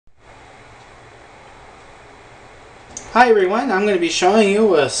Hi everyone, I'm going to be showing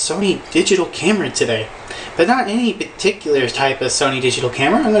you a Sony digital camera today. But not any particular type of Sony digital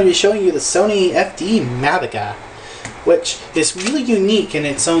camera. I'm going to be showing you the Sony FD Mavica, which is really unique in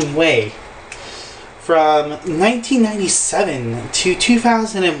its own way. From 1997 to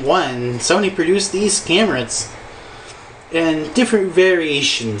 2001, Sony produced these cameras in different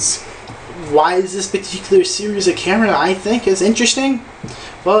variations. Why is this particular series of camera I think is interesting?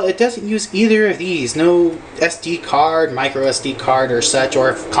 Well, it doesn't use either of these. No SD card, micro SD card or such,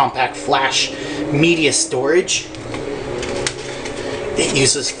 or compact flash media storage. It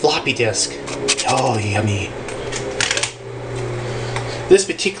uses floppy disk. Oh, yummy. This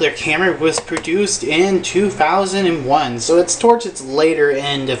particular camera was produced in 2001, so it's towards its later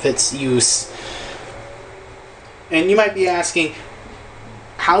end of its use. And you might be asking,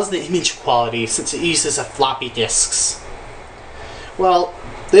 how's the image quality since it uses a floppy disks? Well,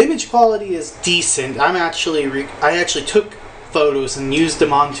 the image quality is decent. I actually took photos and used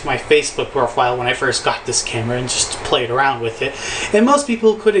them onto my Facebook profile when I first got this camera and just played around with it. And most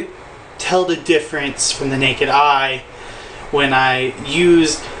people couldn't tell the difference from the naked eye when I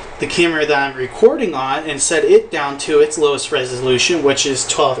used the camera that I'm recording on and set it down to its lowest resolution, which is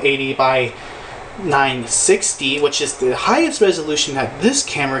 1280 by 960, which is the highest resolution that this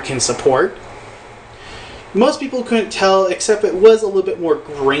camera can support. Most people couldn't tell, except it was a little bit more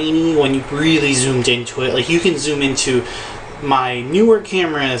grainy when you really zoomed into it. Like, you can zoom into my newer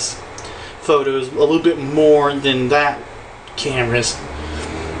camera's photos a little bit more than that camera's.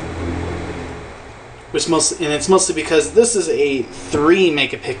 And it's mostly because this is a 3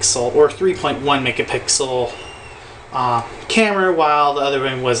 megapixel or 3.1 megapixel camera, while the other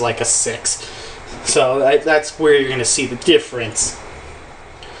one was like a 6. So that's where you're going to see the difference.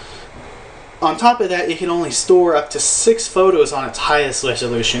 On top of that, it can only store up to 6 photos on its highest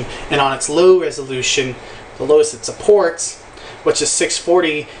resolution, and on its low resolution, the lowest it supports, which is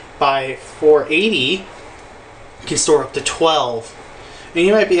 640 by 480, can store up to 12. And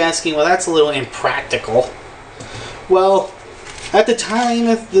you might be asking, well, that's a little impractical. Well, at the time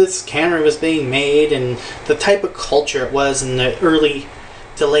that this camera was being made and the type of culture it was in the early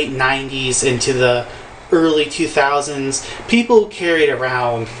to late 90s into the early 2000s, people carried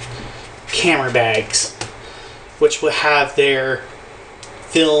around camera bags, which would have their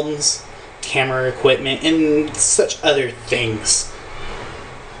films, camera equipment, and such other things.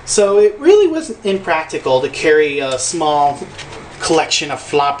 So it really wasn't impractical to carry a small collection of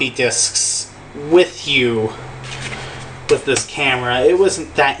floppy disks with you with this camera. It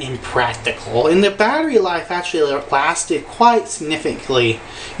wasn't that impractical, and the battery life actually lasted quite significantly,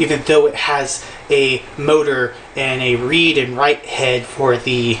 even though it has a motor and a read and write head for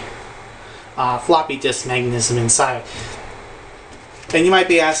the floppy disk mechanism inside. And you might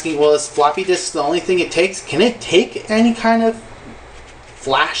be asking, well, is floppy disk the only thing it takes? Can it take any kind of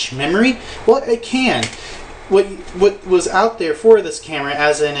flash memory? Well, it can. What was out there for this camera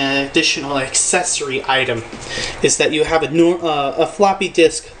as an additional accessory item is that you have a floppy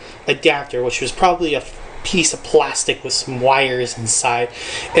disk adapter, which was probably a piece of plastic with some wires inside,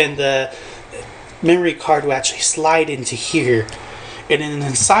 and the memory card will actually slide into here. And then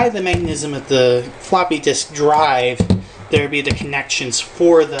inside the mechanism of the floppy disk drive, there would be the connections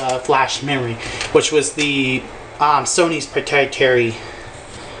for the flash memory, which was the Sony's proprietary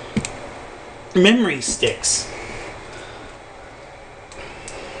memory sticks.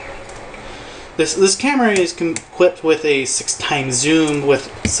 This camera is equipped with a 6x zoom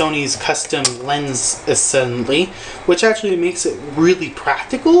with Sony's custom lens assembly, which actually makes it really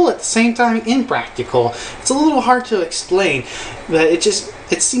practical, at the same time impractical. It's a little hard to explain, but it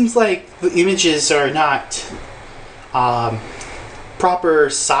seems like the images are not proper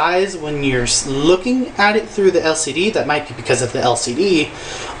size when you're looking at it through the LCD. That might be because of the LCD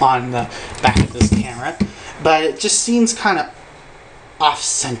on the back of this camera, but it just seems kind of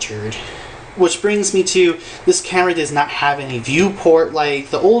off-centered. Which brings me to, this camera does not have any viewport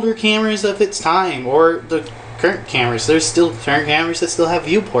like the older cameras of its time, or the current cameras. There's still current cameras that still have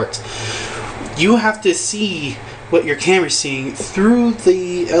viewports. You have to see what your camera's seeing through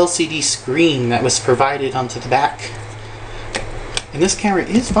the LCD screen that was provided onto the back. And this camera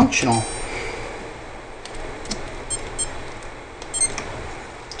is functional.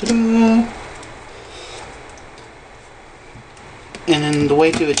 Ta-da! And then the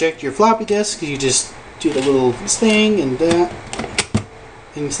way to eject your floppy disk, you just do the little thing and that,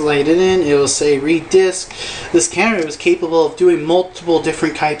 and slide it in. It will say read disk. This camera was capable of doing multiple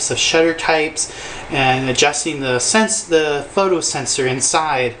different types of shutter types and adjusting the photo sensor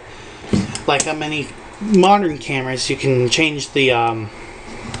inside. Like on many modern cameras, you can change the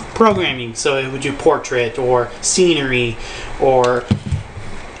programming. So it would do portrait or scenery or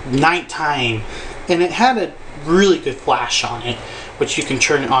nighttime, and it had a really good flash on it, which you can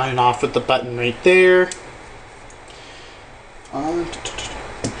turn on and off with the button right there.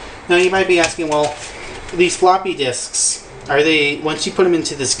 Now you might be asking, well, these floppy disks, are they, once you put them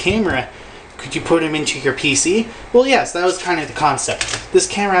into this camera, could you put them into your PC? Well, yes, that was kind of the concept. This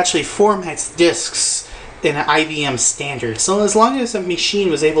camera actually formats disks in an IBM standard. So as long as a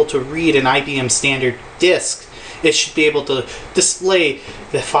machine was able to read an IBM standard disk, it should be able to display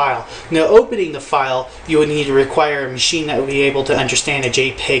the file. Now, opening the file, you would need to require a machine that would be able to understand a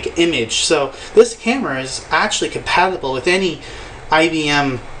JPEG image. So this camera is actually compatible with any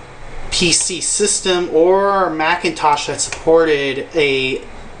IBM PC system or Macintosh that supported an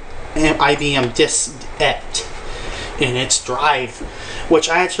IBM diskette in its drive, which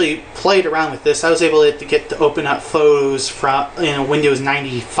I actually played around with this. I was able to get to open up photos from a Windows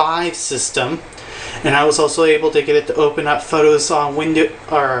 95 system, and I was also able to get it to open up photos on Windows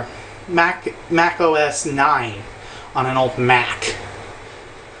or Mac OS 9 on an old Mac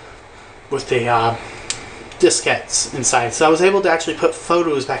with the diskettes inside. So I was able to actually put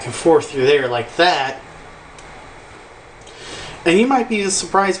photos back and forth through there like that. And you might be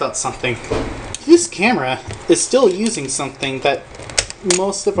surprised about something. This camera is still using something that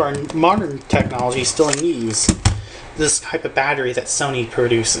most of our modern technology still use. This type of battery that Sony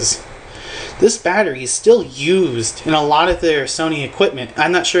produces. This battery is still used in a lot of their Sony equipment.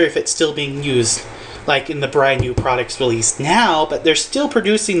 I'm not sure if it's still being used like in the brand new products released now, but they're still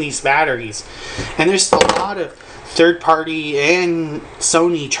producing these batteries. And there's a lot of third-party and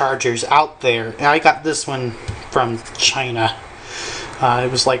Sony chargers out there. And I got this one from China.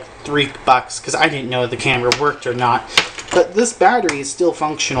 It was like $3 because I didn't know if the camera worked or not. But this battery is still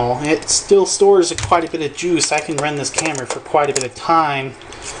functional. It still stores quite a bit of juice. I can run this camera for quite a bit of time,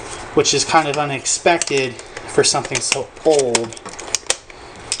 which is kind of unexpected for something so old.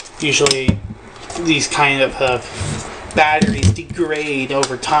 Usually these kind of batteries degrade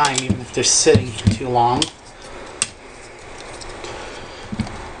over time, even if they're sitting too long.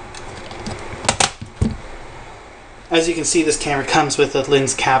 As you can see, this camera comes with a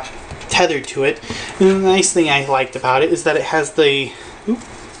lens cap tethered to it. And the nice thing I liked about it is that it has the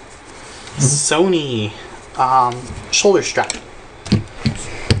Sony shoulder strap.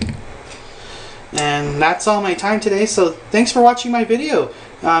 And that's all my time today, so thanks for watching my video.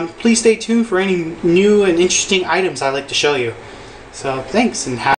 Please stay tuned for any new and interesting items I like to show you. So thanks, and have